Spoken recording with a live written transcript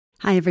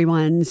Hi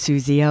everyone,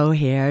 Suze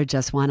here.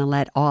 Just want to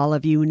let all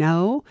of you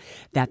know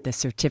that the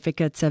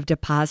certificates of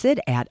deposit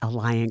at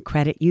Alliant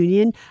Credit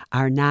Union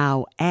are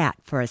now at,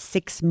 for a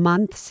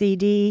 6-month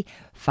CD,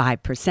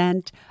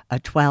 5%, a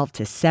 12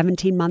 to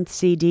 17-month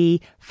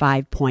CD,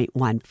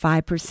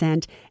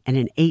 5.15%, and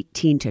an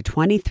 18 to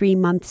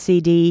 23-month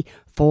CD,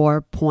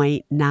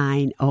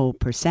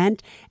 4.90%.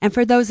 And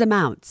for those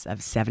amounts of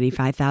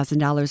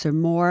 $75,000 or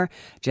more,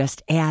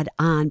 just add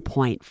on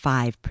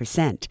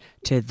 0.5%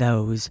 to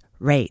those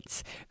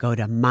rates. Go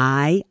to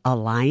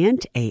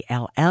myalliant,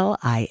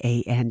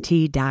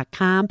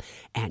 ALLIANT.com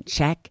and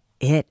check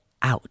it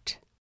out.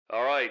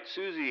 All right,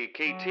 Susie,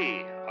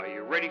 KT, are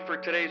you ready for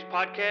today's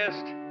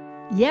podcast?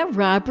 Yeah,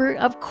 Robert,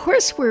 of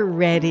course we're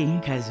ready.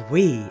 Because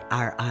we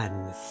are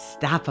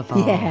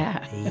unstoppable.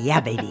 Yeah.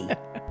 Yeah, baby.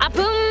 I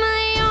put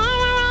my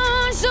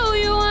armor on, show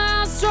you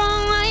how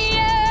strong I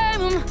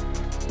am.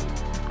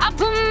 I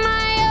put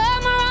my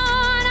armor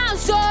on, I'll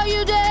show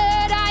you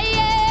that I am.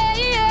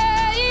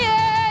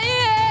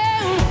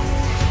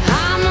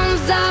 I'm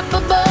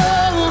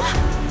unstoppable.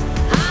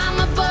 I'm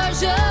a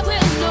Porsche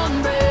with no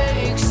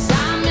brakes.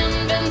 I'm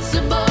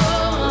invincible.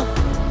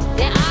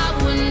 Yeah,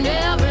 I win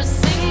every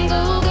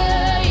single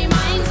game.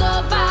 I'm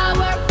so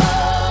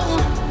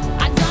powerful.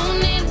 I don't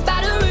need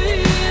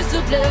batteries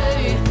to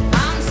play.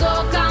 I'm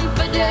so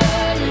confident.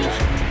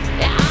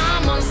 Yeah,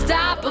 I'm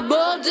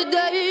unstoppable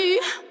today.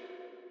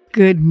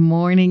 Good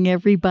morning,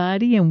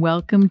 everybody, and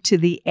welcome to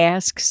the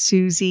Ask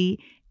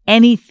Susie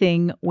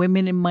Anything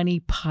Women and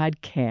Money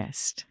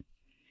podcast.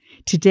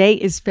 Today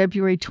is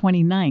February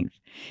 29th,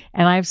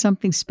 and I have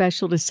something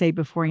special to say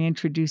before I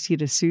introduce you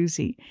to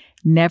Susie.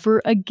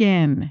 Never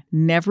again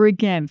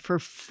for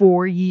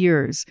 4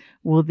 years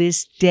will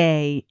this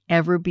day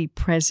ever be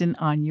present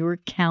on your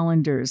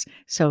calendars.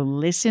 So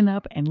listen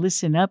up and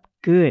listen up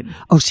good.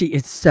 Oh, she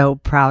is so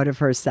proud of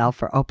herself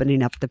for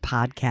opening up the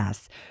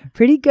podcast.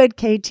 Pretty good,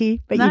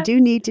 KT, but you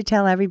do need to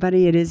tell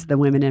everybody it is the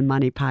Women and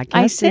Money podcast.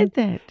 I said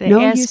that. The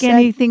No, you Ask said-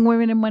 Anything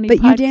Women and Money But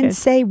podcast. you didn't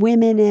say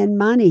women and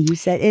money. You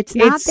said it's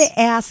not the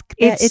ask.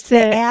 It's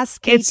the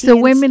ask. It's KT the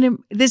and-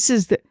 women. This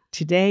is the.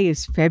 Today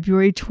is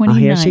February 29th. Oh,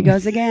 here she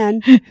goes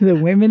again. The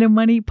Women and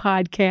Money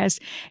podcast.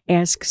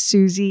 Ask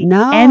Susie.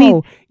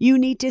 No, you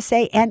need to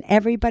say, and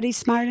everybody's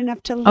smart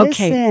enough to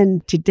Okay.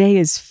 listen. Today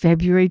is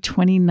February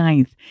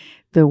 29th.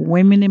 The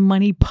Women and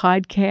Money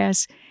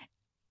podcast.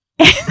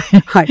 All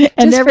right,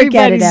 just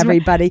forget it,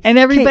 everybody. And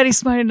everybody's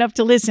smart enough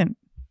to listen.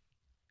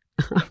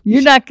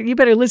 You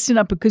better listen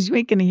up because you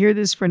ain't going to hear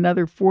this for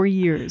another 4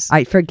 years. All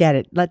right, forget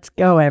it. Let's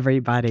go,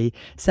 everybody.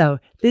 So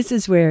this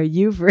is where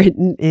you've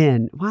written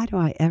in. Why do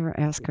I ever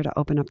ask her to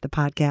open up the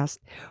podcast?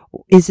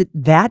 Is it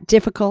that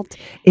difficult?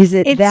 Is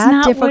it It's that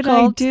not difficult? what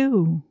I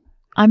do.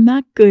 I'm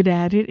not good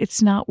at it.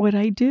 It's not what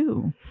I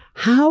do.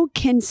 How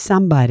can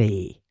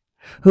somebody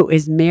who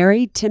is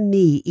married to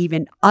me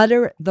even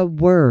utter the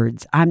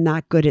words, I'm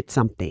not good at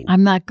something?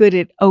 I'm not good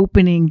at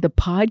opening the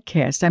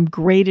podcast. I'm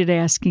great at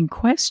asking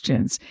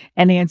questions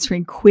and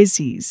answering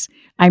quizzes.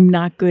 I'm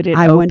not good at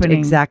I opening. wouldn't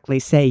exactly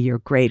say you're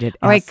great at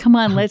All right, come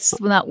on. Let's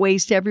not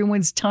waste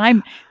everyone's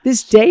time.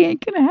 This day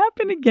ain't going to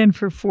happen again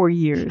for 4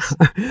 years.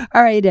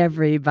 All right,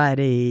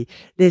 everybody.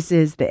 This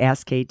is the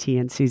Ask KT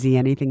and Susie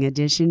Anything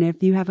edition.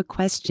 If you have a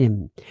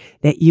question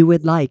that you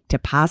would like to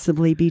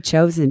possibly be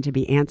chosen to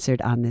be answered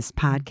on this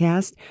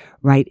podcast,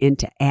 write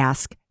into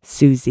Ask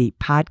Susie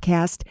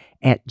Podcast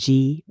at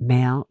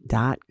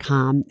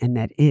gmail.com. And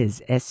that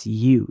is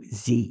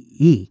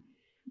SUZE.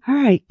 All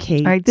right, KT.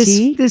 All right,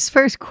 this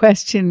first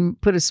question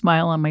put a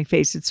smile on my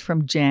face. It's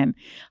from Jen.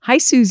 Hi,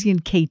 Susie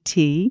and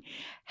KT.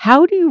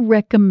 How do you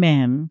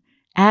recommend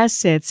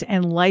assets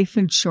and life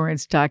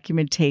insurance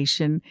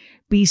documentation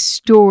be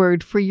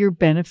stored for your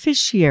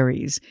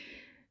beneficiaries?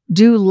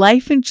 Do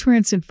life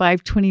insurance and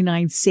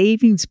 529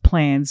 savings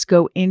plans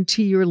go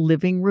into your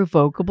living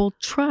revocable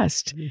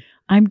trust?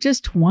 I'm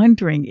just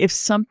wondering, if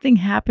something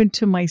happened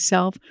to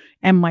myself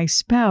and my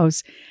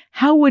spouse,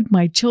 how would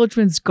my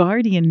children's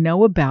guardian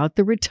know about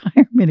the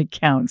retirement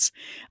accounts,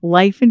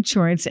 life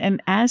insurance,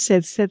 and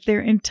assets that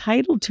they're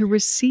entitled to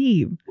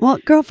receive? Well,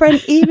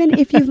 girlfriend, even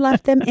if you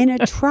left them in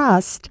a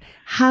trust,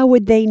 how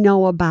would they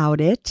know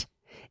about it?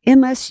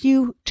 Unless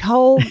you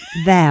told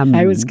them.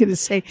 I was going to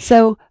say,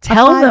 so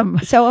tell them.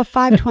 So a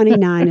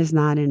 529 is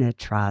not in a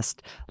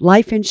trust.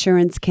 Life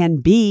insurance can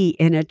be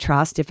in a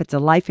trust if it's a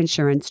life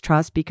insurance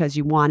trust because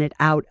you want it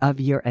out of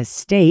your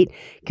estate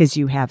because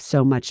you have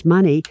so much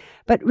money.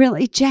 But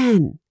really,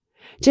 Jen,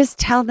 just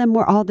tell them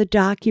where all the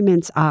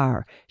documents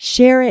are.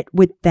 Share it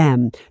with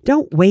them.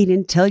 Don't wait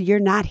until you're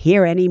not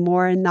here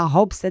anymore in the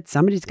hopes that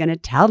somebody's going to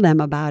tell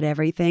them about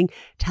everything.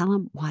 Tell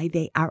them why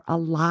they are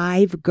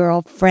alive,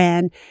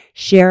 girlfriend.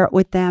 Share it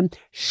with them.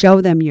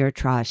 Show them your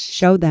trust.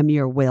 Show them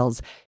your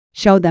wills.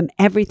 Show them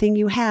everything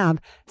you have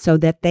so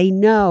that they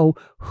know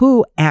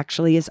who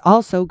actually is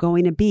also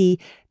going to be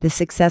the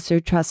successor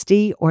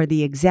trustee or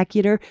the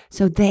executor,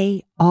 so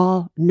they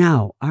all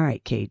know. All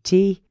right,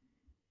 KT.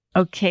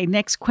 Okay,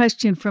 next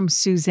question from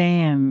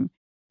Suzanne.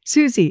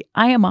 Susie,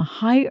 I am a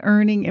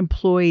high-earning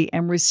employee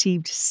and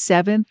received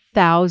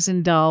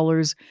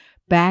 $7,000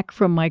 back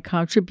from my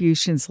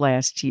contributions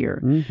last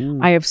year.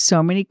 Mm-hmm. I have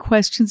so many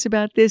questions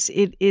about this.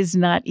 It is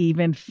not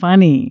even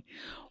funny.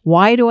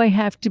 Why do I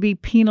have to be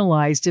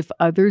penalized if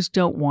others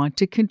don't want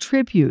to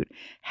contribute?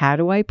 How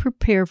do I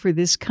prepare for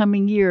this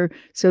coming year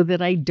so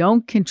that I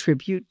don't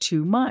contribute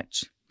too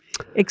much?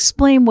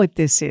 Explain what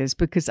this is,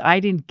 because I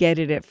didn't get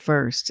it at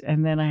first,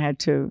 and then I had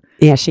to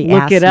She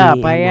look asked it up.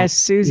 me, I and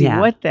asked Susie,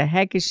 what the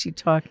heck is she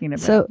talking about?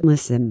 So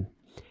listen,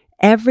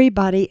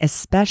 everybody,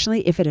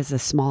 especially if it is a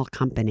small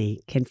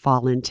company, can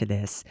fall into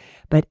this.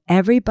 But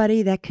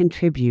everybody that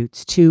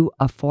contributes to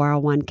a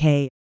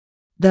 401k,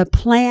 the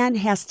plan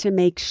has to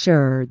make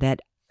sure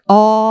that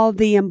all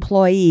the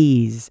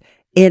employees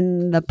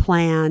in the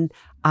plan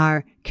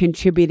are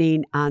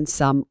contributing on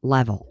some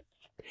level.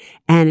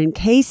 And in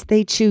case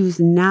they choose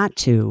not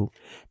to,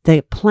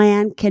 the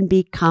plan can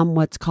become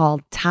what's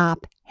called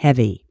top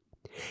heavy.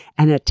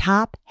 And a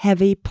top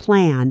heavy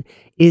plan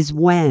is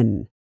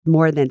when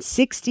more than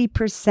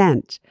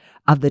 60%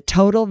 of the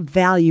total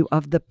value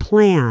of the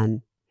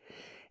plan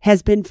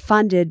has been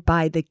funded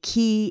by the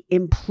key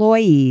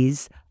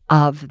employees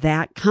of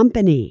that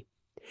company.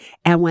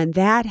 And when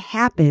that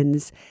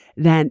happens,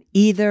 then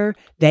either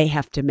they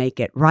have to make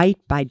it right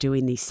by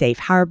doing these safe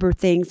harbor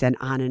things and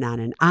on and on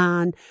and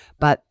on.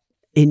 But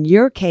in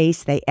your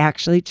case, they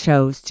actually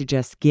chose to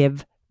just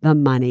give the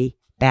money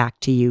back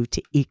to you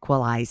to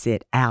equalize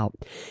it out.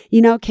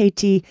 You know,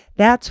 KT,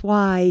 that's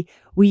why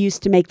we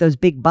used to make those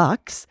big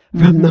bucks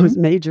from those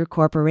major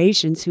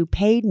corporations who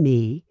paid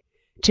me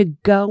to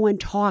go and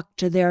talk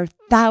to their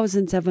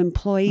thousands of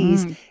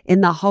employees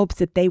in the hopes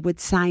that they would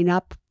sign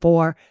up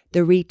for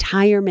the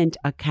retirement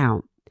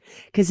account.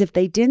 Because if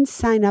they didn't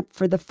sign up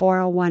for the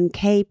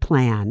 401k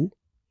plan,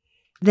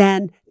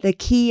 then the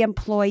key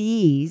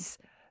employees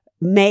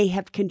may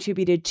have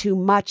contributed too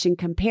much in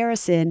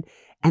comparison,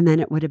 and then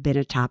it would have been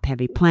a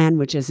top-heavy plan,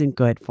 which isn't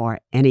good for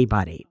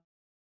anybody.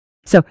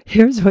 So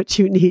here's what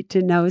you need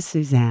to know,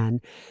 Suzanne.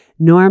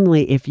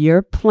 Normally, if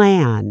your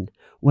plan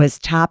was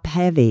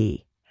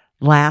top-heavy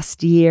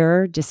last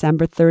year,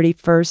 December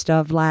 31st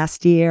of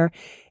last year,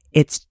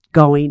 it's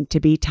going to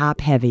be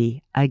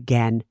top-heavy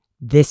again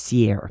this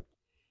year.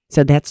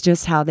 So that's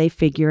just how they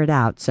figure it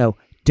out. So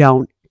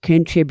don't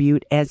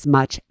contribute as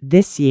much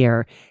this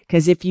year,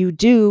 because if you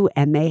do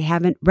and they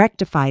haven't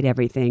rectified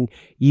everything,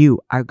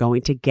 you are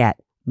going to get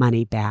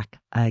money back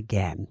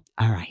again.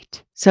 All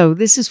right. So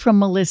this is from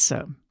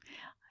Melissa.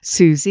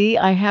 Susie,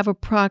 I have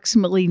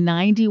approximately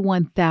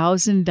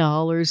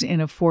 $91,000 in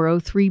a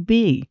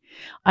 403B.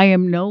 I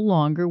am no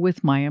longer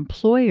with my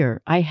employer.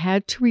 I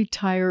had to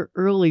retire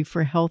early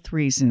for health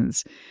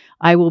reasons.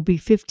 I will be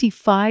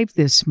 55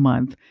 this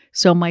month.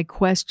 So my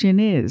question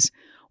is,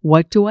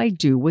 what do I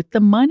do with the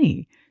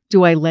money?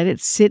 Do I let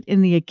it sit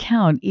in the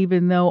account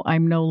even though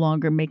I'm no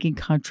longer making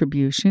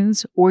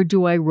contributions, or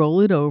do I roll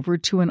it over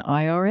to an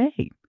IRA?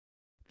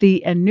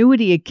 The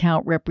annuity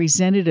account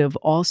representative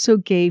also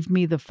gave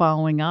me the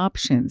following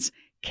options: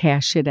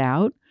 cash it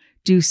out,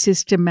 do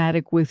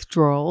systematic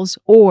withdrawals,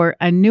 or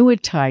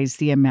annuitize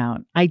the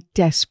amount. I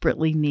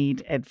desperately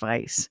need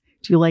advice.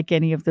 Do you like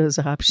any of those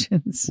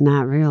options?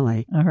 Not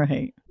really. All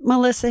right.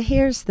 Melissa,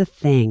 here's the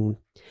thing.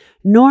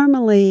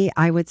 Normally,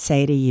 I would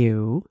say to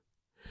you,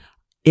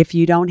 if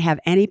you don't have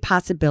any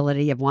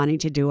possibility of wanting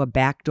to do a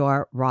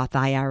backdoor Roth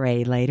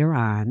IRA later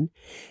on,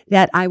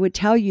 that I would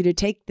tell you to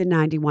take the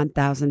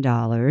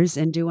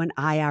 $91,000 and do an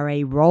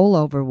IRA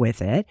rollover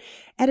with it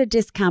at a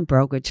discount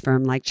brokerage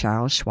firm like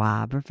Charles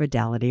Schwab or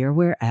Fidelity or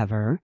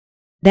wherever.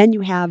 Then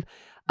you have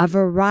a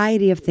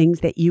variety of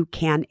things that you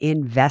can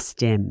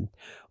invest in,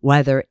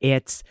 whether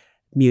it's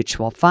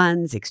mutual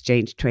funds,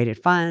 exchange-traded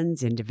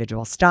funds,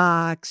 individual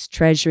stocks,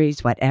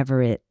 treasuries,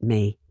 whatever it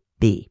may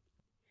be.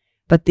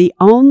 But the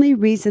only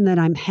reason that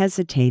I'm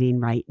hesitating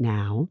right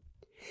now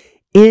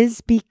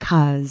is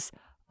because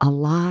a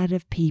lot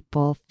of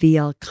people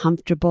feel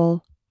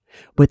comfortable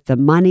with the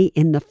money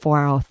in the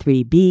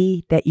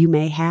 403B that you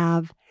may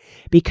have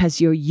because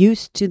you're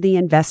used to the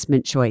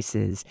investment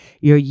choices.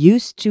 You're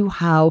used to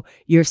how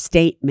your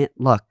statement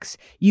looks.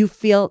 You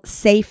feel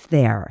safe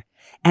there,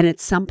 and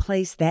it's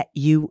someplace that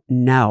you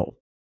know.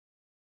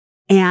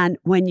 And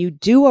when you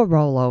do a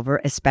rollover,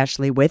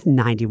 especially with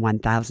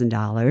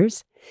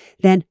 $91,000,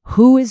 then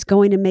who is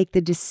going to make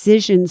the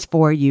decisions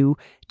for you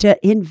to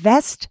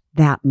invest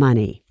that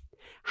money?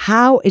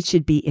 How it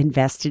should be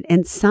invested.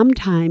 And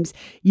sometimes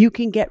you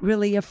can get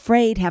really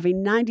afraid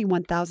having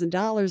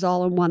 $91,000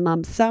 all in one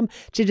lump sum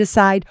to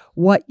decide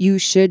what you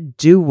should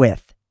do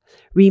with.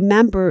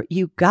 Remember,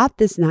 you got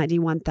this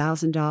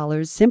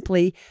 $91,000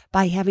 simply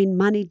by having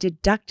money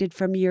deducted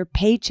from your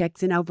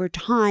paychecks, and over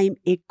time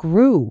it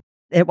grew.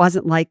 It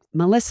wasn't like,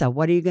 Melissa,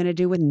 what are you going to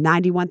do with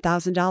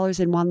 $91,000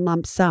 in one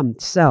lump sum?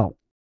 So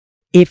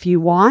if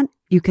you want,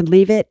 you can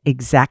leave it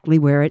exactly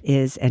where it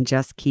is and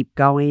just keep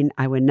going.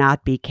 I would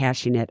not be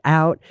cashing it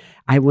out.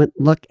 I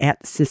wouldn't look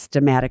at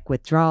systematic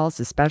withdrawals,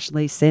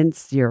 especially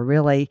since you're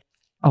really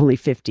only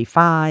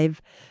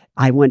 55.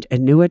 I wouldn't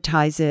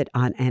annuitize it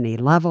on any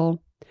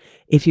level.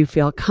 If you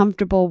feel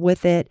comfortable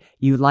with it,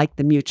 you like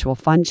the mutual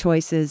fund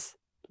choices,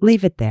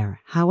 leave it there.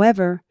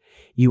 However,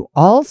 You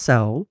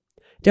also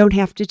don't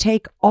have to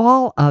take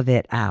all of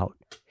it out.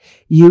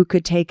 You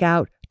could take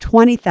out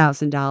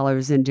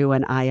 $20,000 and do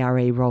an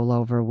IRA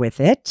rollover with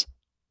it,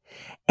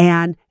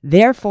 and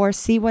therefore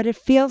see what it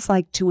feels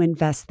like to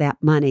invest that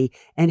money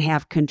and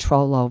have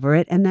control over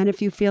it. And then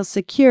if you feel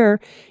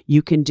secure,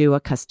 you can do a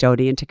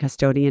custodian to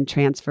custodian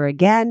transfer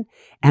again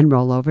and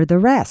roll over the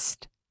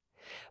rest.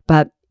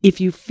 But if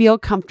you feel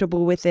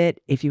comfortable with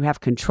it, if you have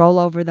control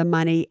over the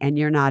money and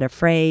you're not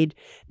afraid,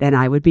 then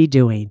I would be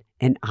doing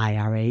an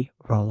IRA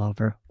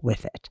rollover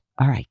with it.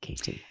 All right,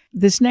 Katie.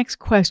 This next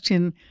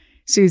question,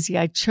 Susie,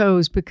 I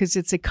chose because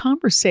it's a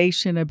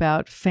conversation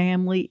about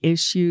family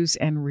issues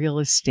and real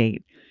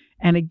estate.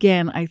 And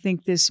again, I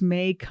think this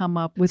may come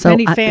up with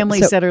many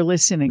families that are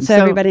listening. So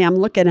everybody, I'm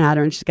looking at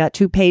her and she's got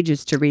 2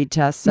 pages to read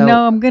to us. So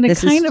no, I'm going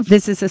to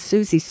this is a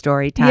Susie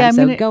story time,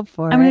 so go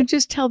for it. I'm going to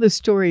just tell the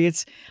story.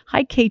 It's,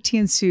 hi, Katie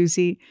and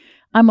Susie.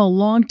 I'm a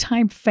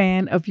longtime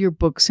fan of your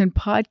books and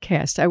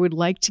podcast. I would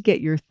like to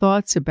get your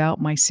thoughts about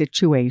my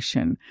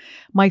situation.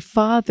 My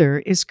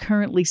father is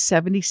currently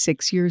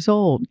 76 years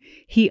old.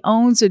 He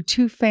owns a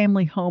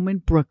 2-family home in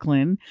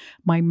Brooklyn.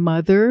 My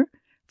mother,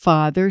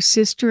 father,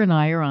 sister, and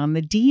I are on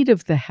the deed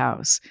of the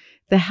house.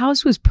 The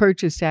house was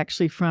purchased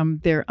actually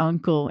from their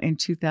uncle in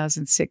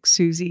 2006,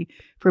 Susie,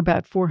 for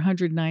about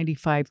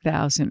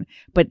 $495,000.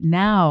 But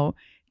now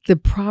the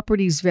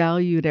property's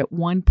valued at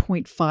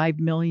 $1.5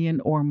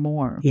 million or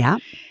more. Yeah.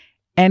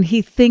 And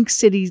he thinks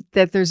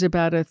that there's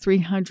about a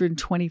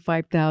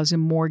 $325,000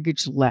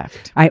 mortgage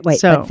left. All right, wait,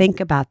 but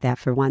think about that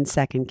for 1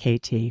 second,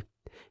 KT.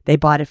 They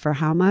bought it for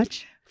how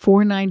much?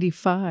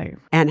 $495,000.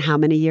 And how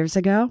many years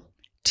ago?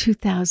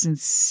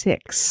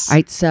 2006. All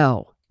right,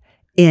 so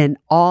in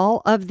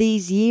all of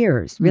these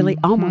years, really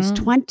almost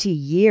 20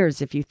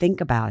 years if you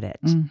think about it,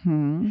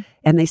 and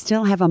they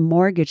still have a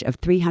mortgage of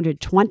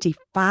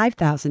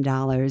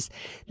 $325,000,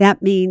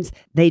 that means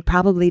they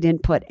probably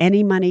didn't put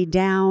any money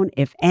down,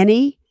 if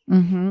any,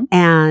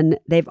 and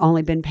they've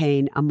only been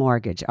paying a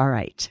mortgage. All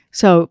right.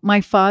 So my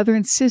father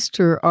and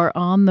sister are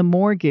on the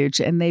mortgage,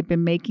 and they've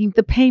been making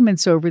the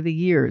payments over the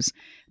years.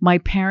 My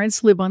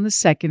parents live on the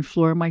 2nd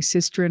floor. My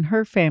sister and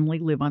her family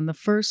live on the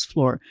 1st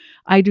floor.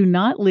 I do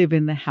not live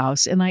in the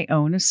house, and I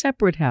own a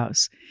separate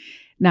house.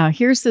 Now,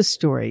 here's the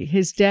story.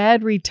 His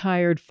dad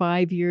retired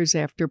 5 years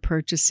after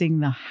purchasing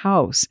the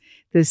house.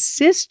 The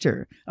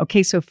sister,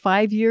 okay, so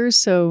 5 years,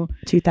 so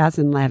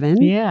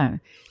 2011. Yeah.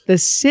 The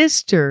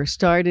sister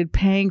started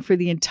paying for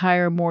the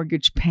entire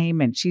mortgage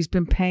payment. She's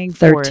been paying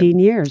for 13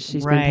 years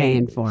she's been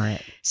paying for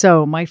it.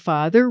 So my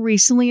father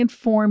recently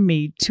informed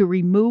me to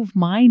remove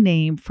my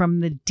name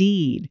from the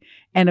deed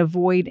and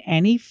avoid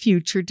any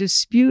future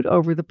dispute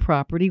over the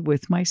property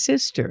with my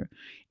sister.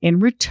 In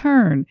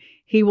return,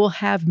 he will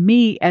have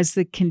me as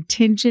the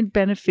contingent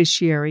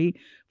beneficiary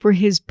for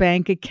his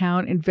bank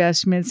account,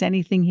 investments,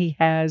 anything he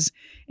has,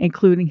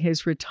 including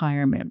his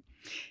retirement.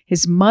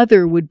 His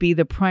mother would be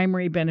the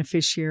primary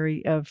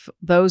beneficiary of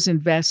those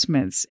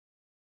investments.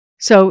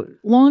 So,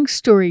 long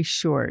story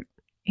short,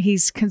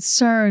 he's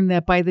concerned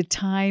that by the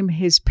time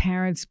his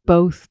parents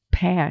both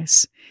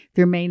pass,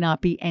 there may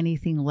not be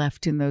anything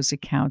left in those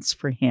accounts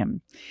for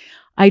him.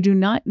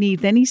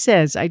 Then he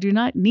says, I do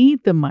not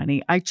need the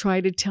money. I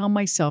try to tell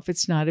myself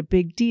it's not a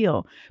big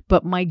deal,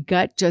 but my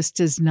gut just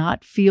does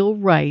not feel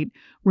right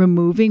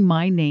removing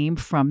my name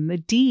from the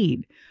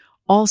deed.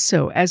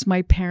 Also, as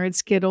my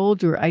parents get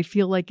older, I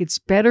feel like it's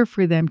better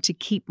for them to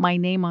keep my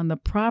name on the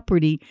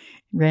property,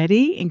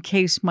 ready, in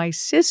case my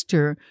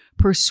sister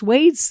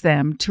persuades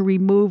them to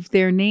remove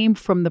their name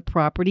from the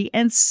property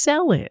and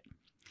sell it.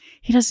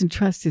 He doesn't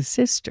trust his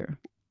sister.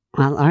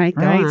 Well, all right,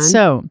 go on.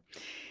 So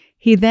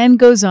he then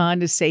goes on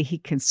to say he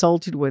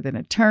consulted with an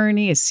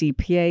attorney, a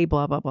CPA,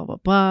 blah, blah, blah, blah,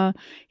 blah.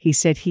 He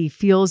said he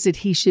feels that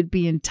he should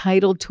be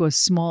entitled to a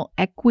small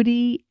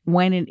equity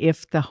when and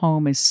if the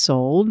home is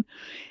sold.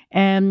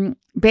 And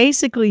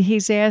basically,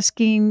 he's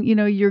asking,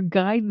 your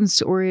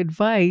guidance or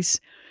advice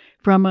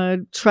from a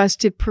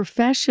trusted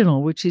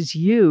professional, which is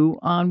you,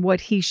 on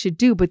what he should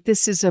do. But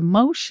this is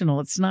emotional.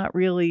 It's not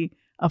really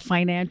a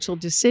financial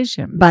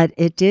decision. But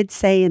it did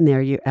say in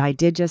there, I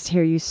did just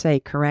hear you say,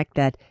 correct,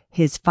 that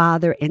his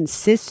father and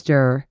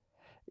sister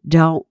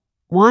don't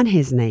want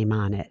his name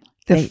on it.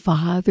 The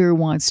father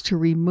wants to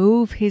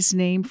remove his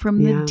name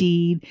from the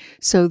deed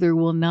so there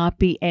will not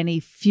be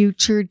any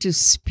future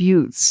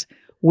disputes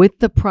with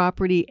the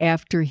property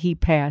after he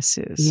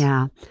passes.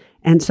 Yeah.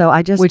 And so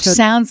I just Which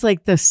sounds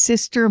like the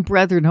sister and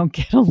brother don't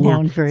get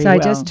along very well. So I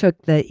just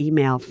took the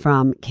email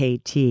from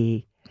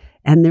KT.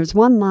 And there's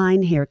one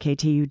line here,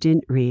 KT, you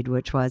didn't read,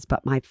 which was,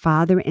 but my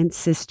father and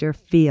sister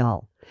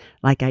feel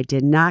like I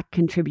did not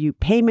contribute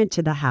payment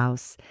to the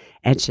house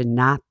and should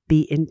not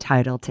be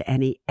entitled to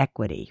any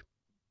equity.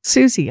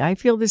 Susie, I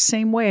feel the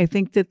same way. I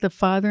think that the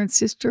father and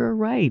sister are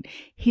right.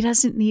 He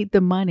doesn't need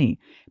the money,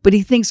 but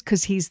he thinks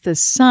because he's the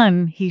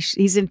son,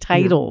 he's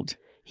entitled.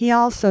 He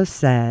also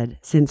said,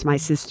 since my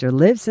sister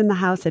lives in the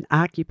house and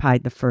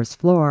occupied the first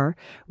floor,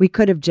 we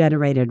could have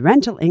generated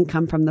rental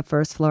income from the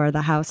first floor of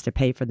the house to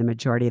pay for the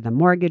majority of the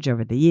mortgage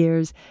over the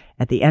years.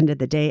 At the end of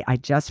the day, I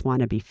just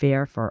want to be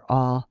fair for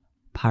all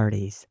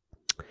parties.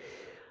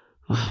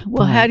 Oh,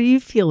 Well, boy. how do you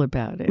feel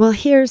about it? Well,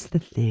 here's the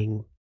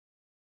thing.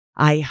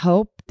 I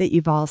hope that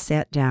you've all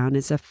sat down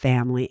as a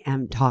family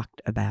and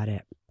talked about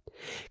it.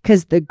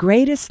 Because the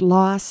greatest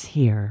loss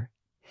here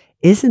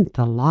isn't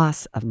the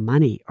loss of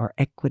money or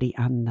equity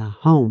on the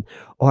home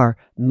or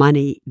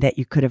money that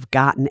you could have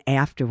gotten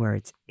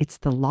afterwards. It's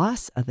the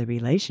loss of the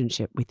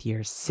relationship with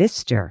your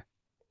sister.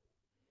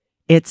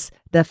 It's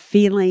the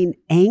feeling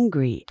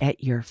angry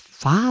at your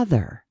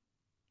father.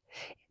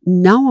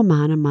 No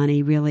amount of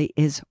money really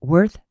is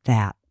worth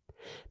that.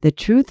 The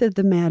truth of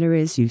the matter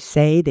is you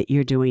say that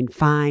you're doing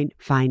fine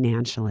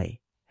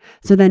financially.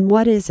 So then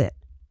what is it?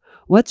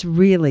 What's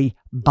really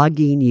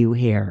bugging you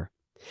here?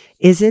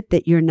 Is it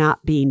that you're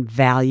not being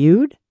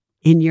valued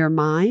in your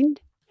mind?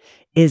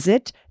 Is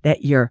it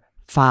that your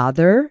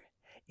father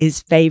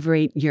is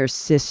favoring your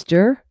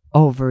sister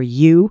over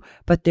you?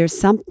 But there's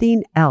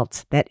something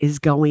else that is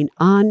going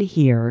on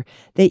here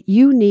that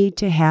you need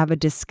to have a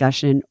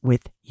discussion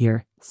with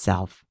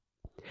yourself.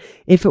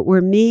 If it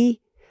were me,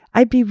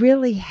 I'd be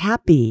really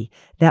happy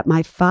that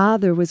my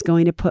father was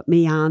going to put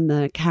me on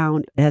the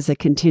account as a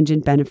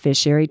contingent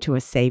beneficiary to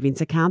a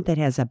savings account that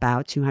has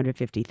about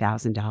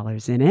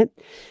 $250,000 in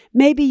it.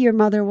 Maybe your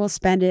mother will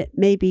spend it,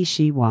 maybe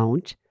she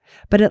won't,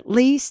 but at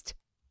least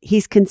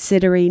he's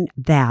considering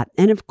that.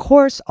 And of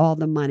course, all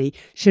the money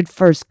should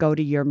first go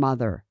to your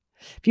mother.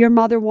 If your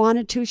mother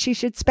wanted to, she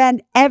should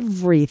spend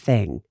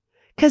everything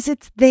because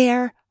it's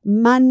their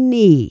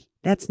money.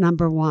 That's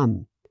number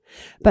one.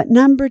 But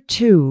number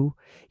two,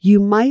 you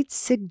might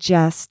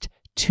suggest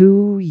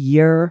to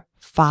your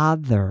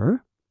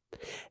father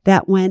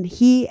that when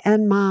he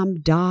and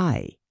mom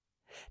die,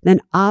 then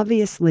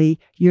obviously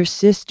your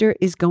sister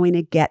is going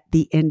to get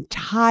the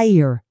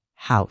entire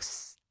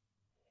house.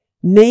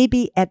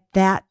 Maybe at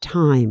that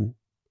time,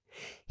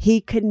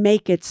 he could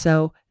make it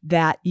so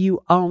that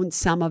you own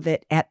some of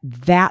it at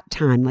that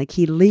time, like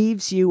he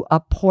leaves you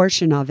a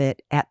portion of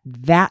it at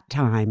that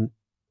time,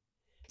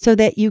 so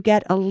that you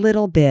get a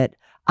little bit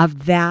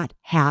of that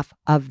half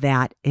of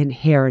that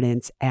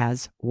inheritance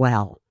as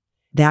well.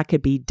 That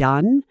could be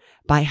done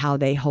by how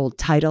they hold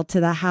title to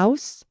the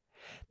house.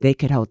 They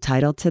could hold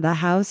title to the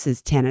house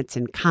as tenants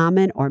in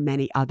common or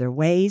many other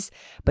ways,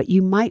 but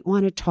you might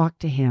want to talk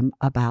to him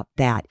about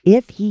that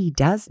if he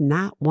does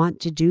not want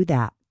to do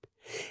that.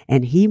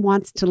 And he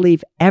wants to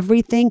leave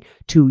everything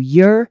to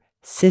your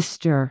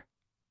sister.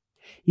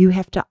 You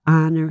have to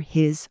honor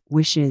his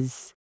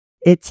wishes.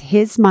 It's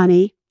his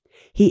money.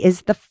 He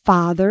is the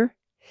father.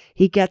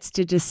 He gets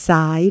to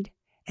decide,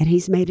 and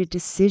he's made a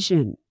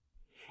decision.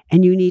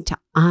 And you need to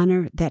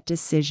honor that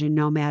decision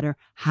no matter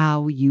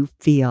how you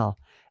feel.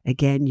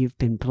 Again, you've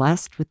been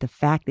blessed with the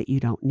fact that you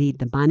don't need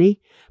the money,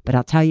 but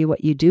I'll tell you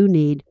what you do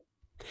need.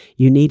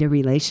 You need a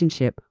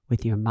relationship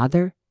with your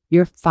mother,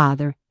 your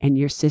father, and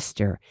your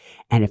sister.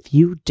 And if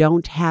you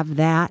don't have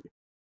that,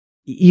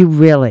 you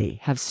really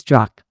have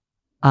struck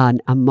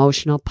an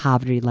emotional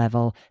poverty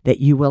level that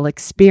you will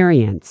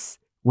experience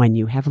when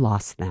you have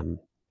lost them.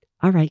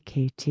 All right,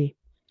 Katie.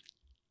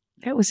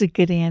 That was a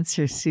good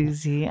answer,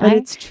 Susie. But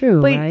it's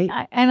true, right?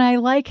 And I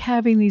like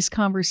having these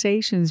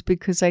conversations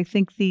because I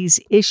think these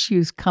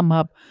issues come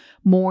up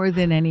more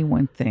than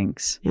anyone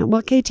thinks. Yeah,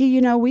 well, Katie,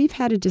 we've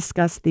had to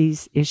discuss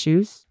these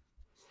issues.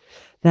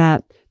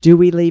 That do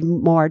we leave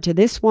more to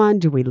this one?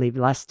 Do we leave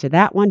less to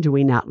that one? Do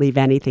we not leave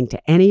anything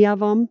to any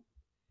of them?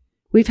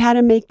 We've had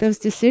to make those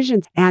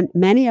decisions, and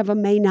many of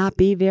them may not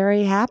be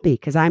very happy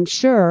because I'm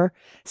sure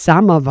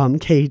some of them,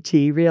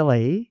 Katie,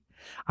 really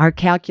are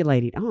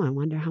calculating, I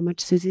wonder how much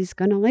Susie's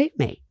going to leave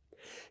me.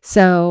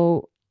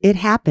 So it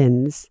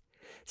happens.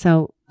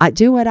 So I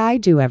do what I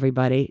do,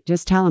 everybody.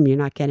 Just tell them you're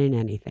not getting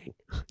anything.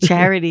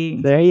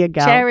 Charity. There you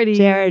go.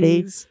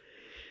 Charity.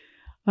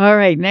 All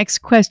right. Next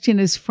question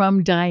is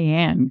from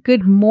Diane.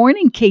 Good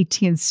morning,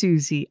 Katie and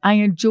Susie. I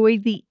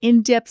enjoyed the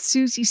in-depth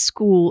Susie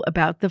school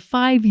about the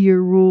 5-year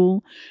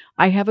rule.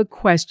 I have a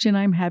question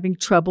I'm having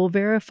trouble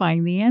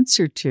verifying the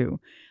answer to.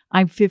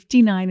 I'm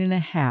 59 and a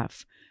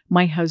half.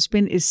 My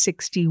husband is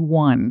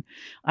 61.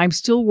 I'm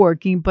still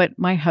working, but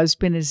my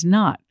husband is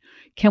not.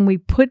 Can we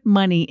put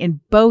money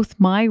in both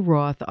my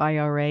Roth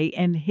IRA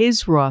and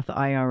his Roth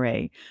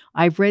IRA?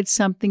 I've read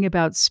something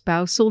about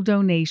spousal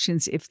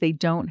donations if they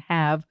don't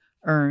have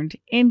earned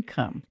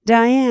income.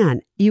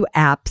 Diane, you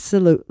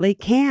absolutely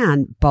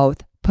can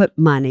both put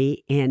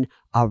money in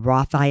a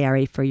Roth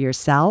IRA for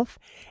yourself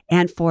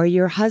and for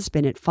your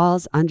husband. It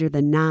falls under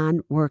the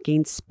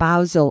non-working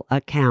spousal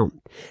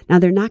account. Now,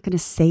 they're not going to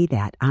say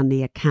that on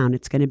the account.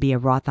 It's going to be a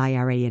Roth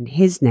IRA in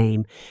his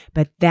name,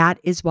 but that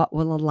is what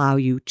will allow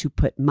you to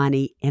put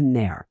money in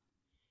there.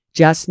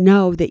 Just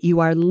know that you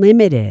are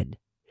limited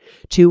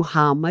to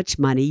how much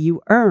money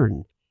you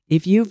earn.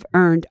 If you've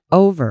earned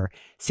over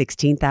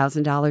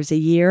 $16,000 a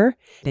year,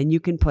 then you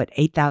can put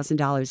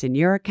 $8,000 in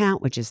your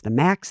account, which is the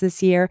max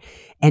this year,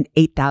 and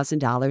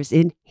 $8,000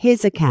 in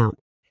his account.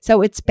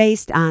 So it's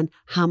based on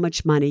how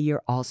much money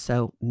you're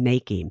also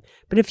making.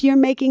 But if you're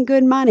making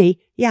good money,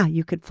 yeah,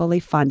 you could fully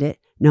fund it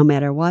no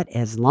matter what,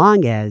 as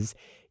long as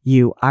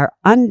you are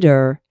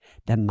under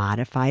the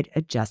modified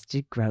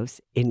adjusted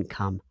gross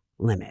income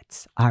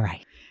limits. All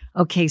right.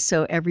 Okay,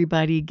 so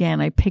everybody,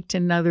 again, I picked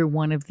another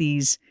one of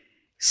these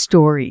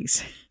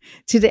stories.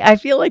 Today, I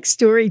feel like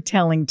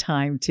storytelling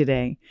time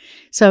today.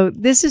 So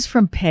this is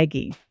from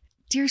Peggy.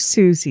 Dear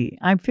Susie,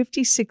 I'm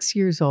 56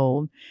 years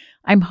old.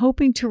 I'm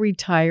hoping to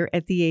retire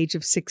at the age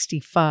of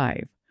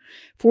 65.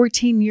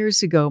 14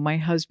 years ago, my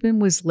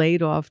husband was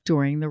laid off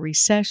during the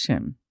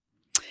recession.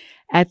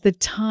 At the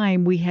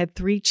time, we had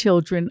 3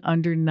 children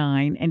under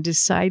 9 and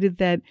decided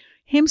that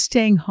him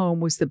staying home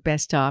was the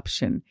best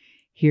option.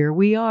 Here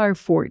we are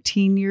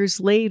 14 years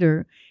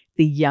later.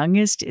 The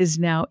youngest is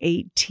now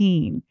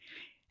 18.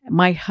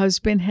 My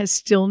husband has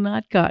still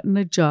not gotten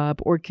a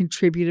job or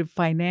contributed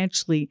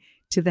financially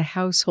to the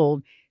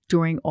household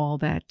during all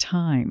that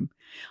time.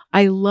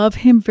 I love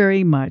him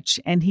very much,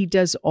 and he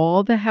does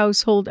all the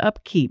household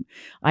upkeep.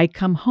 I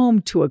come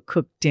home to a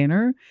cooked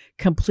dinner,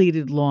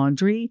 completed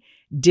laundry,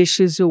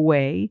 dishes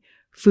away,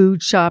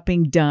 food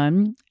shopping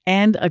done,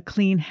 and a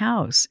clean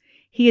house.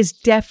 He is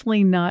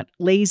definitely not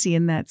lazy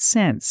in that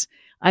sense.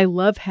 I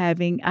love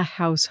having a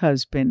house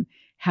husband.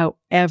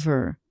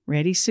 However,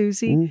 ready,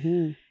 Susie?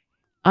 Mm-hmm.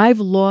 I've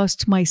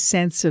lost my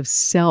sense of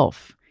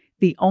self.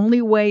 The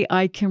only way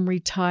I can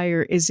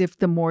retire is if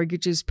the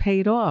mortgage is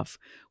paid off.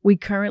 We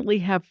currently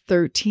have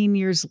 13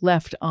 years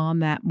left on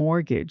that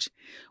mortgage.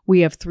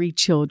 We have 3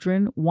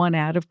 children, 1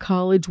 out of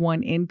college,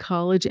 1 in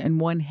college, and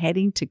 1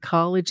 heading to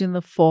college in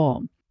the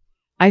fall.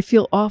 I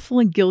feel awful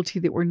and guilty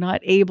that we're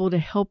not able to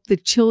help the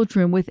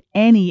children with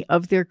any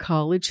of their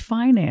college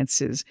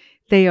finances.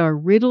 They are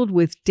riddled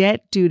with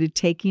debt due to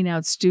taking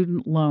out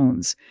student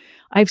loans.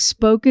 I've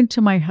spoken to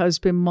my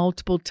husband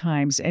multiple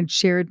times and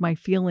shared my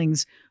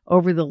feelings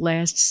over the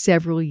last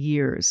several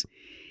years.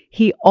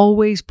 He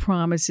always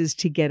promises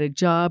to get a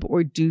job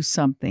or do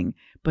something,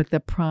 but the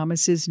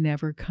promises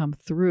never come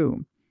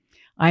through.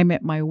 I'm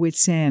at my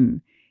wit's end.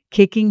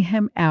 Kicking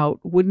him out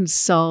wouldn't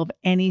solve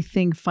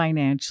anything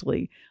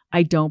financially.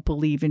 I don't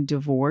believe in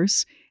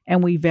divorce,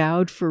 and we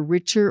vowed for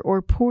richer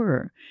or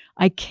poorer.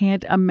 I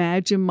can't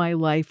imagine my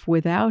life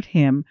without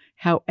him.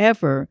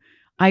 However,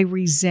 I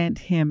resent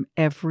him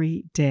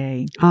every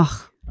day.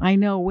 Oh, I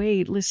know,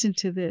 wait, listen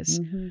to this.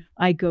 mm-hmm.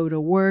 I go to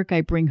work,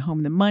 I bring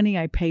home the money,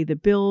 I pay the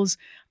bills,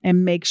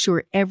 and make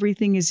sure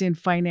everything is in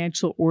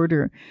financial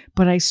order.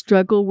 But I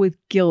struggle with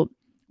guilt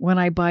when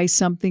I buy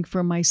something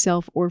for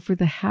myself or for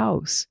the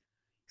house.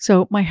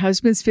 So my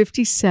husband's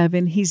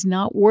 57. He's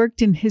not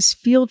worked in his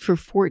field for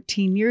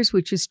 14 years,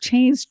 which has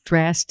changed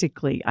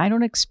drastically. I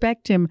don't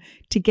expect him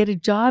to get a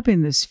job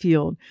in this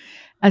field.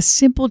 A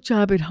simple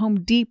job at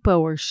Home Depot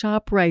or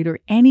ShopRite or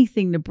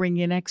anything to bring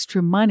in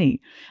extra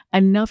money,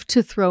 enough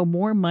to throw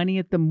more money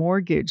at the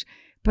mortgage.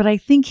 But I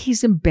think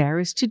he's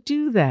embarrassed to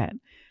do that.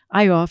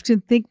 I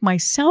often think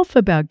myself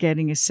about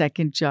getting a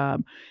second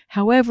job.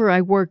 However,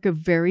 I work a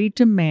very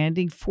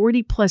demanding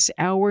 40-plus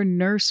hour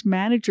nurse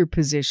manager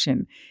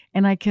position,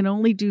 and I can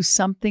only do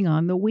something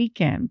on the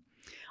weekend.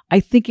 I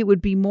think it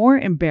would be more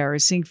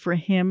embarrassing for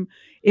him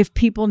if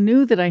people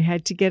knew that I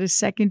had to get a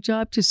second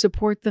job to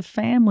support the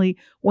family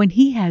when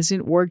he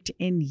hasn't worked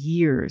in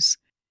years.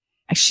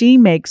 She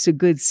makes a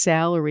good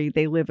salary.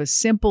 They live a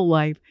simple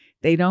life.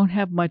 They don't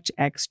have much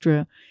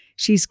extra.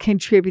 She's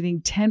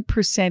contributing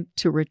 10%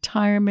 to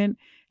retirement.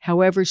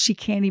 However, she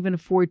can't even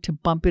afford to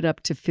bump it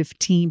up to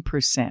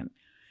 15%.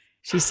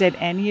 She said,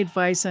 any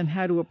advice on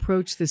how to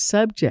approach the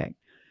subject?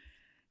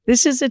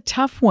 This is a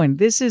tough one.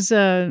 This is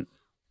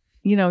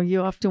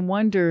you often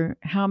wonder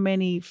how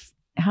many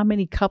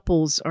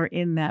couples are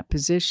in that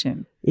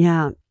position.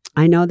 Yeah,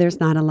 I know there's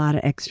not a lot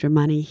of extra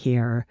money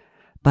here,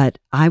 but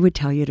I would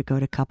tell you to go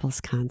to couples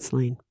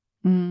counseling.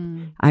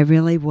 I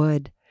really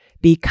would,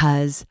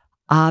 because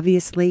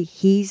obviously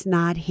he's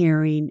not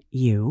hearing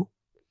you,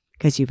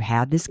 because you've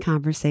had this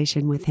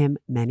conversation with him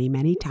many,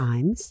 many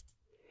times,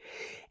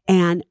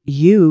 and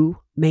you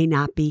may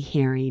not be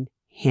hearing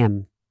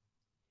him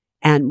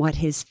and what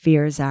his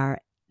fears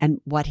are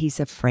and what he's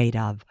afraid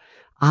of.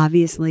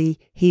 Obviously,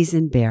 he's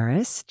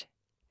embarrassed.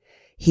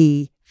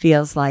 He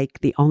feels like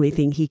the only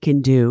thing he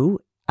can do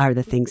are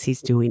the things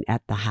he's doing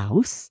at the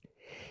house,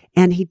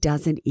 and he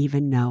doesn't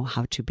even know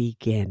how to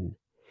begin.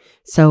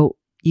 So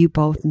you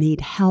both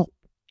need help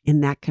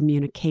in that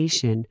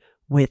communication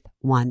with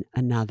one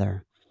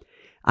another.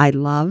 I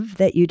love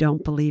that you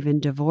don't believe in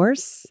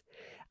divorce.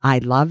 I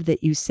love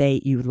that you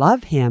say you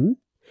love him,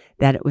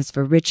 that it was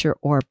for richer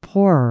or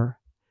poorer.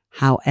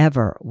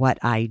 However, what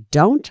I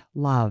don't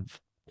love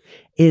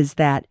is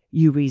that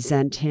you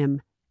resent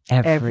him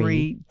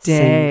every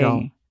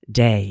single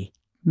day.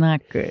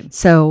 Not good.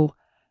 So,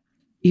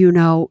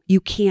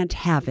 you can't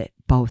have it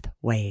both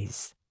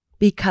ways,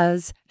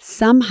 because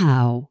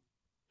somehow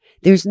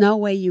there's no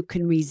way you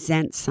can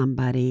resent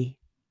somebody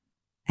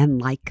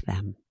and like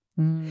them.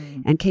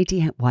 Mm. And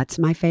Katie, what's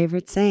my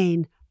favorite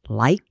saying?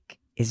 Like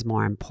is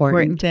more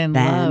important Than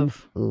than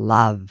love.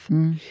 love.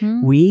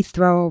 Mhm. We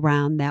throw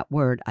around that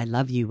word, I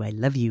love you, I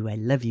love you, I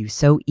love you,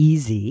 so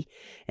easy.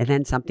 And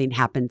then something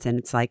happens and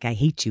it's like, I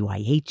hate you, I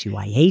hate you,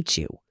 I hate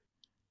you.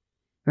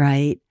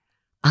 Right?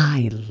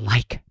 I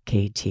like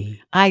KT.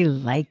 I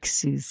like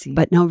Suze.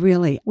 But no,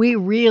 really, we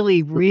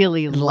really,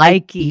 really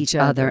like each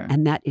other.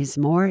 And that is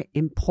more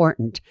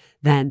important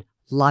than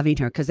loving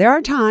her. Because there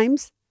are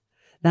times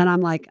that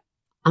I'm like,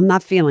 I'm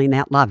not feeling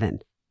that loving.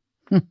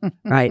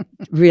 Right?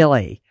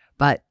 Really.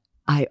 But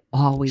I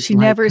always She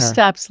like never her.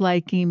 stops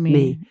liking me.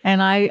 Me.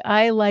 And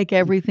I like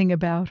everything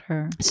about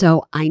her.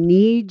 So I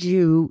need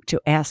you to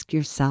ask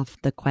yourself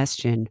the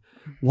question,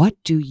 what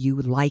do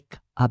you like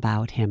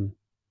about him?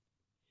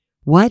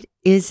 What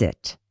is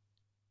it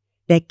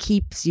that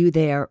keeps you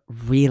there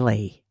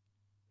really?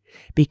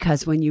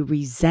 Because when you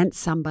resent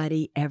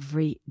somebody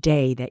every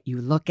day that you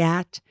look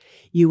at,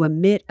 you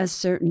emit a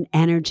certain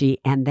energy,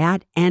 and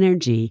that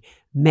energy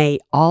may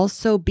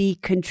also be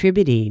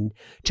contributing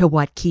to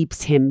what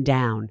keeps him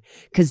down.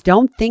 Because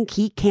don't think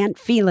he can't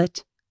feel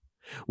it.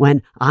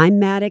 When I'm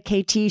mad at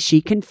KT,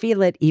 she can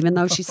feel it, even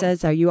though she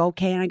says, are you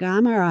okay? And I go,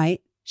 I'm all right.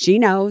 She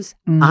knows.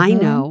 I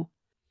know.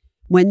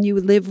 When you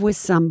live with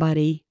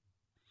somebody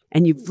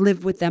and you've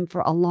lived with them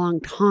for a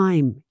long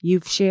time,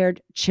 you've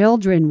shared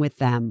children with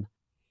them,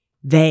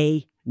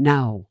 they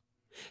know.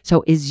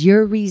 So is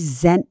your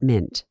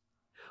resentment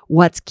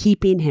what's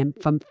keeping him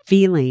from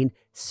feeling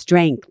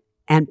strength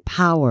and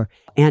power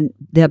and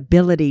the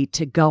ability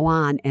to go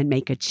on and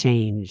make a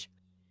change?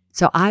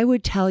 So I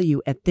would tell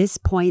you at this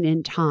point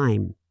in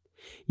time,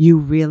 you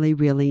really,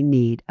 really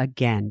need,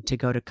 again, to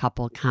go to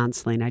couple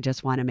counseling. I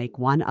just want to make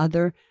one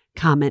other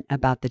comment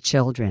about the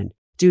children.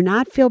 Do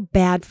not feel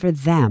bad for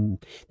them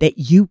that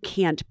you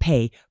can't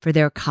pay for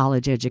their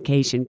college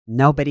education.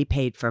 Nobody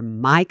paid for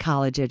my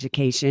college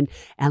education,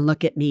 and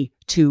look at me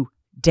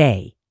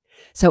today.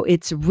 So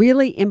it's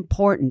really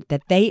important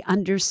that they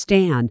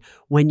understand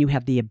when you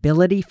have the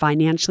ability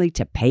financially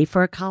to pay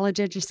for a college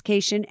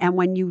education and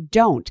when you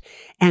don't.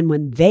 And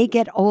when they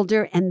get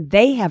older and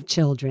they have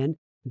children,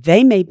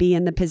 they may be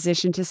in the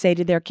position to say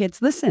to their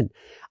kids, listen,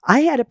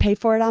 I had to pay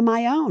for it on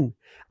my own.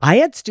 I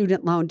had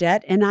student loan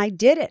debt and I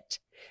did it.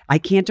 I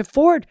can't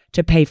afford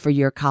to pay for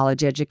your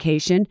college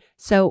education.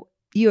 So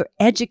you're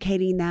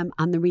educating them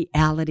on the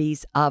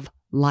realities of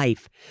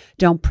life.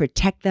 Don't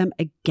protect them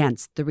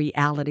against the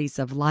realities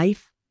of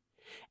life,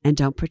 and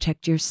don't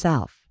protect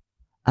yourself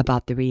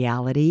about the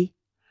reality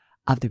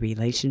of the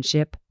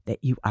relationship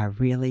that you are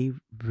really,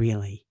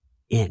 really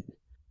in.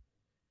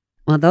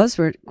 Well, those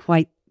were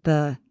quite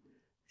the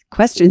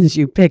questions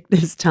you picked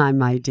this time,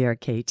 my dear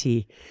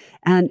KT.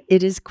 And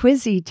it is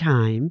quizzy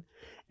time.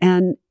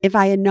 And if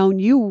I had known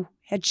you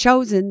had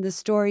chosen the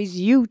stories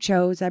you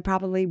chose, I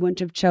probably wouldn't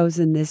have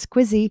chosen this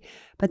quizzy.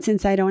 But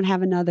since I don't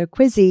have another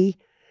quizzy,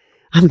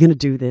 I'm going to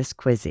do this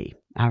quizzy.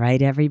 All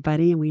right,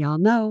 everybody. And we all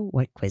know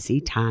what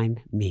quizzy time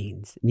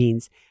means. It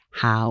means,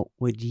 how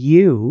would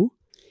you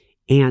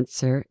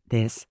answer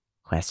this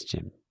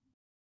question?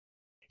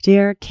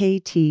 Dear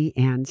KT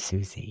and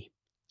Suze,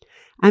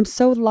 I'm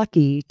so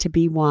lucky to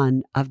be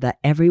one of the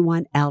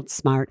everyone else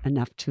smart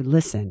enough to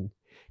listen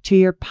to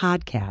your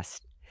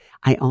podcast.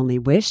 I only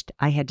wished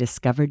I had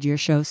discovered your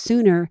show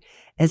sooner,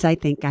 as I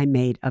think I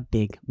made a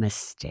big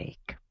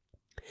mistake.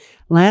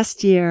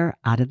 Last year,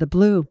 out of the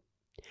blue,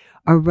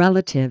 a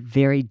relative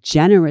very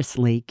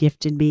generously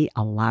gifted me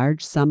a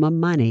large sum of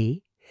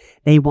money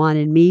they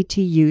wanted me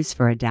to use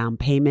for a down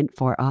payment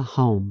for a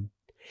home.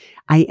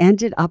 I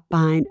ended up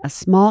buying a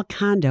small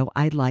condo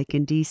I like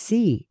in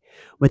D.C.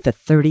 with a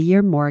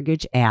 30-year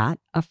mortgage at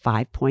a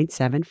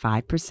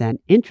 5.75%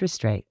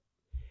 interest rate.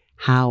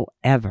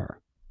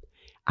 However,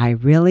 I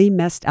really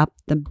messed up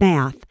the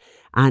math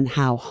on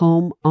how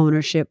home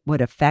ownership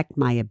would affect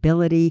my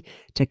ability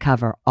to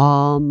cover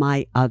all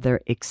my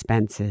other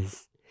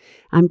expenses.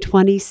 I'm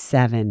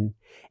 27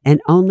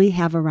 and only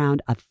have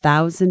around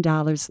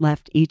 $1,000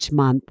 left each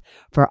month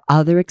for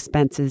other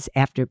expenses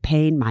after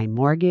paying my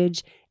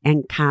mortgage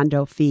and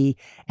condo fee,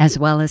 as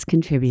well as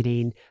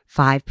contributing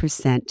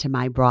 5% to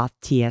my Roth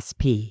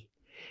TSP.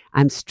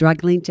 I'm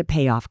struggling to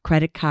pay off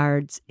credit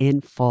cards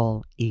in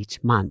full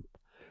each month.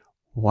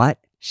 What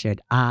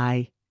should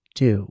I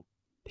do?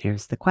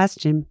 Here's the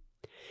question.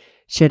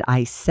 Should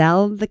I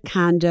sell the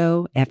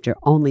condo after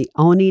only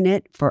owning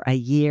it for a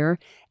year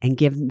and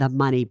give the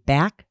money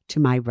back to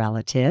my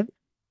relative?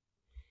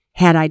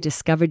 Had I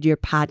discovered your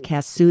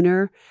podcast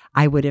sooner,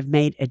 I would have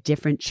made a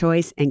different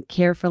choice and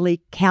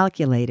carefully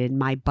calculated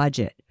my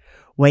budget,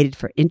 waited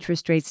for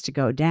interest rates to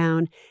go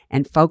down,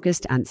 and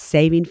focused on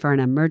saving for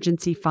an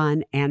emergency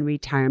fund and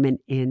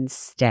retirement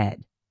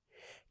instead.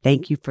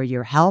 Thank you for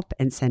your help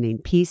and sending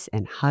peace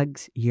and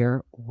hugs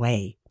your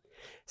way.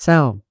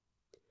 So,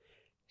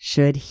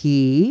 should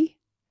he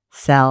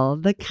sell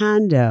the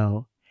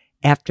condo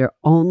after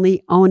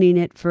only owning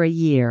it for a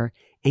year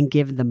and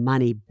give the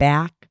money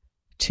back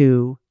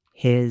to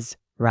his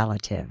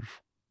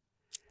relative?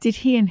 Did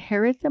he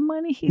inherit the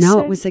money? No,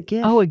 it was a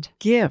gift. Oh, a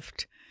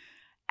gift.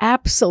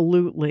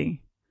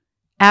 Absolutely.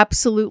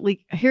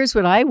 Absolutely. Here's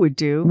what I would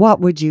do. What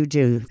would you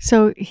do?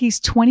 So he's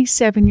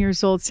 27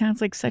 years old.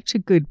 Sounds like such a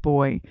good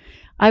boy.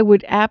 I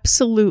would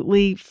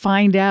absolutely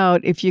find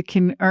out if you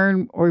can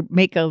earn or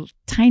make a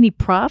tiny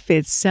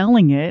profit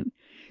selling it,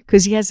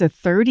 because he has a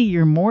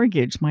 30-year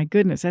mortgage. My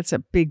goodness, that's a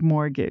big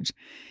mortgage.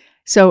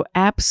 So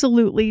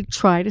absolutely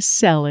try to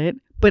sell it,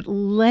 but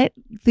let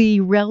the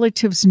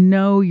relatives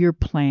know your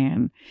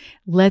plan.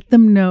 Let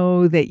them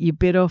know that you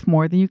bit off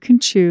more than you can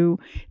chew,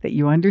 that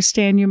you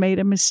understand you made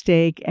a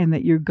mistake, and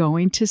that you're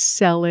going to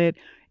sell it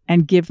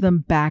and give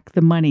them back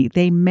the money.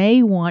 They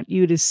may want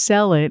you to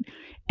sell it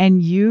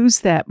and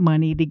use that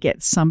money to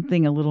get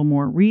something a little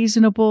more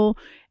reasonable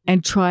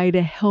and try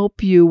to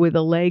help you with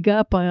a leg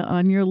up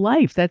on your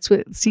life. That's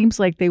what it seems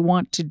like they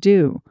want to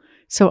do.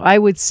 So I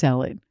would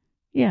sell it.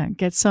 Yeah,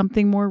 get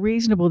something more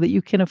reasonable that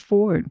you can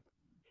afford.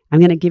 I'm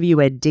going to give you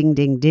a ding,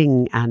 ding,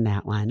 ding on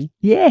that one.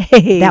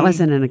 Yay. That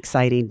wasn't an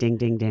exciting ding,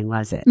 ding, ding,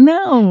 was it?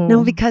 No.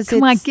 No, because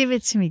Come on, it's... give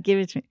it to me. Give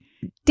it to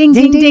me. Ding,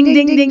 ding, ding,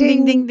 ding, ding,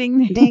 ding, ding,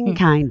 ding. Ding,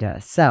 kinda.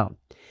 So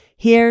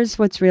here's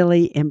what's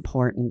really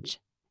important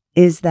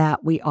is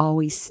that we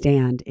always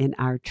stand in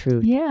our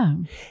truth. Yeah.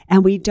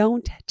 And we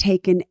don't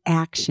take an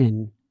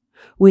action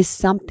with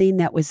something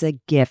that was a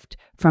gift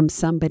from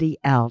somebody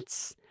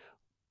else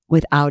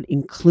without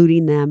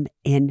including them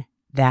in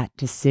that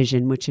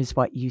decision, which is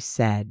what you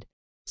said.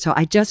 So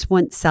I just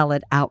wouldn't sell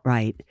it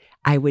outright.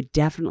 I would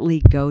definitely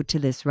go to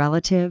this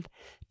relative,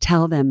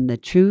 tell them the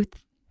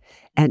truth,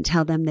 and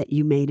tell them that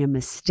you made a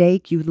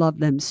mistake. You love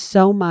them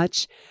so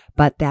much,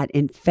 but that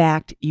in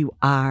fact you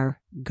are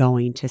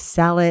going to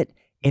sell it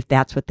if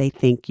that's what they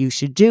think you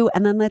should do.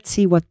 And then let's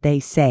see what they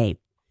say.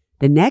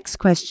 The next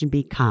question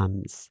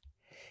becomes,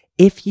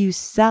 if you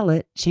sell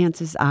it,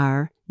 chances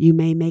are you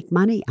may make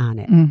money on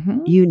it. Mm-hmm.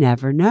 You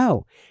never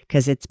know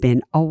because it's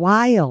been a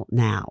while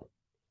now.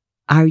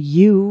 Are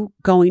you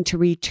going to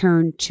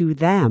return to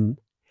them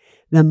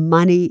the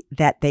money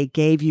that they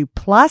gave you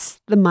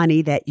plus the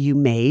money that you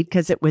made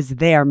because it was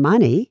their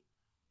money?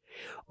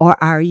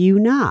 Or are you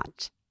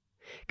not?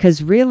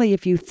 Because really,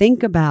 if you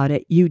think about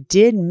it, you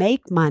did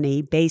make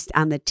money based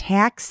on the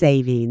tax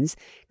savings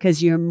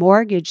because your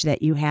mortgage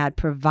that you had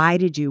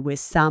provided you with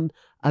some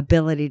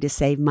ability to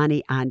save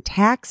money on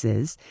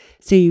taxes.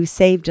 So you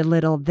saved a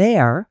little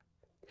there.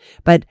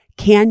 But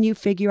can you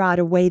figure out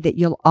a way that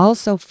you'll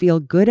also feel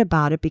good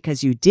about it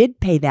because you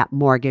did pay that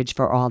mortgage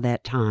for all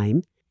that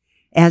time?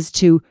 As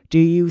to, do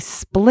you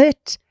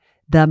split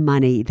the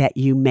money that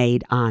you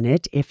made on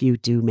it, if you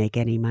do make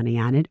any money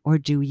on it, or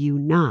do you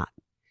not?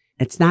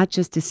 It's not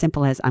just as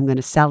simple as I'm going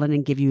to sell it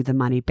and give you the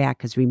money back.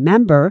 Because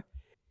remember,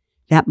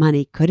 that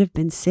money could have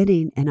been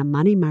sitting in a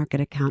money market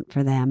account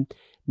for them,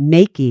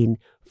 making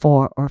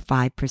 4 or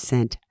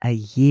 5% a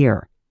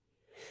year.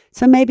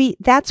 So maybe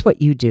that's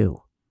what you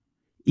do.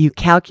 You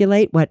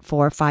calculate what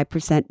 4 or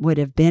 5% would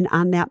have been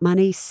on that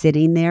money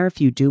sitting there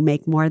if you do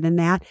make more than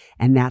that,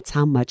 and that's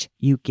how much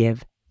you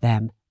give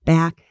them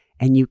back,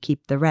 and you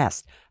keep the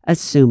rest,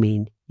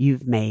 assuming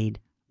you've made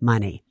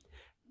money.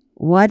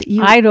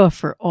 I'd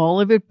offer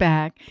all of it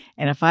back,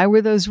 and if I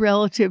were those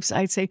relatives,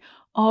 I'd say,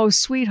 oh,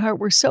 sweetheart,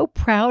 we're so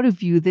proud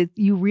of you that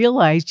you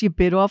realized you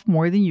bit off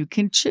more than you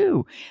can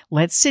chew.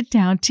 Let's sit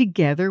down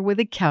together with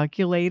a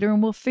calculator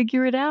and we'll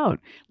figure it out.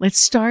 Let's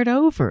start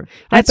over.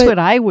 That's what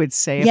I would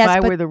say if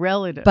I were the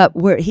relative. But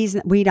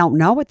we don't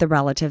know what the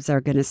relatives are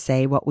going to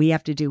say. What we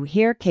have to do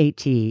here,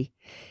 KT,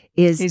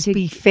 is to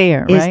be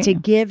fair, is right? to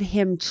give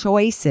him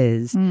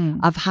choices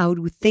of how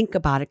to think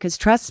about it. Because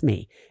trust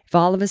me, if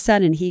all of a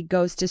sudden he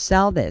goes to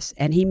sell this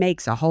and he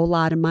makes a whole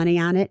lot of money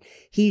on it,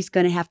 he's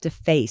going to have to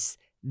face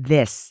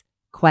this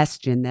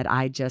question that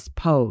I just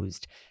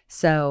posed.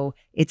 So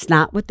it's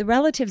not what the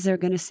relatives are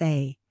going to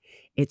say.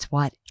 It's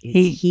what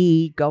is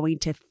he going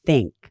to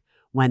think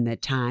when the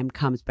time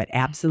comes. But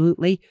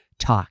absolutely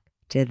talk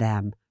to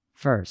them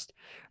first.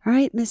 All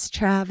right, Miss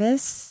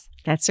Travis.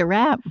 That's a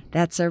wrap.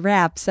 That's a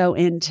wrap. So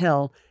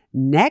until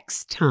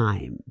next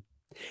time,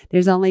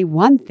 there's only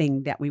one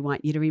thing that we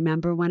want you to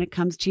remember when it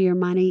comes to your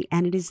money,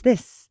 and it is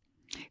this.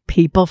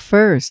 People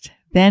first.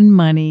 Then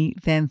money,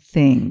 then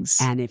things.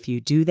 And if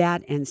you do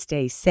that and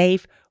stay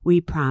safe,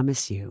 we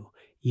promise you,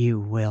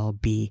 you will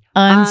be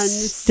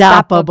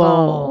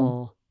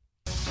unstoppable.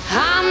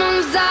 I'm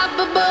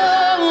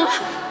unstoppable.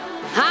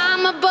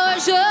 I'm a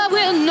pusher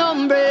with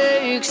no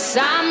brakes.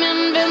 I'm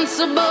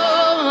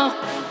invincible.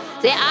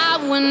 Say I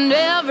win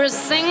every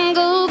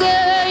single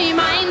game.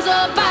 I'm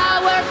so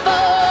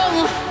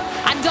powerful.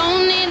 I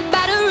don't need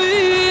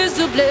batteries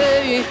to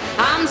play.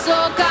 I'm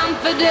so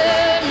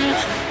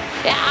confident.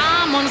 Yeah,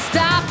 I'm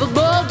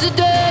unstoppable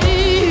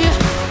today.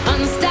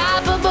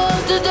 Unstoppable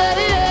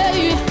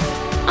today.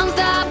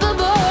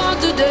 Unstoppable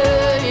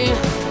today.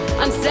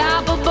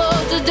 Unstoppable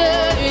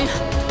today.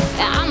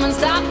 Yeah, I'm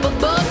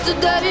unstoppable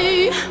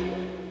today.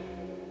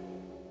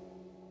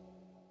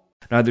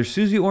 Neither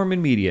Suze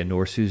Orman Media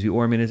nor Suze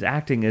Orman is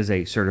acting as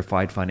a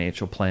certified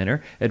financial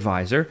planner,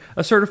 advisor,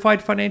 a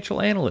certified financial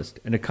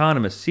analyst, an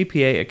economist,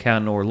 CPA,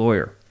 accountant, or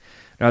lawyer.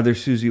 Neither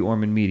Suze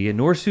Orman Media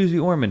nor Suze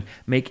Orman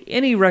make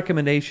any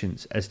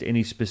recommendations as to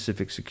any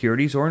specific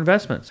securities or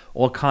investments.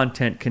 All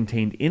content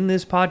contained in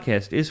this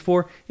podcast is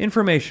for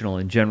informational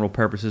and general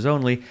purposes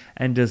only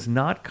and does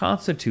not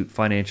constitute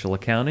financial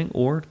accounting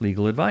or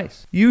legal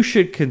advice. You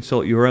should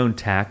consult your own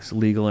tax,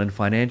 legal, and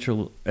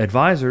financial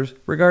advisors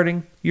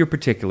regarding your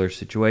particular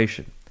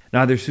situation.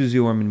 Neither Suze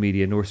Orman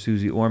Media nor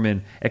Suze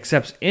Orman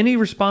accepts any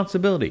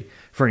responsibility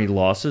for any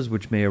losses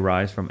which may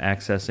arise from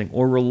accessing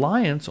or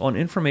reliance on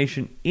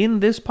information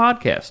in this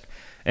podcast.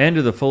 And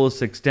to the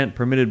fullest extent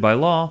permitted by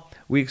law,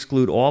 we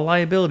exclude all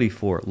liability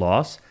for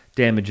loss,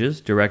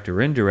 damages, direct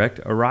or indirect,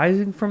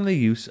 arising from the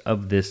use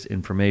of this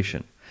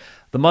information.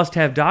 The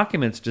must-have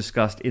documents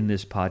discussed in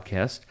this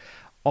podcast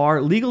are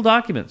legal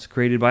documents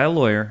created by a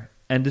lawyer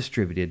and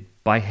distributed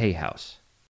by Hay House.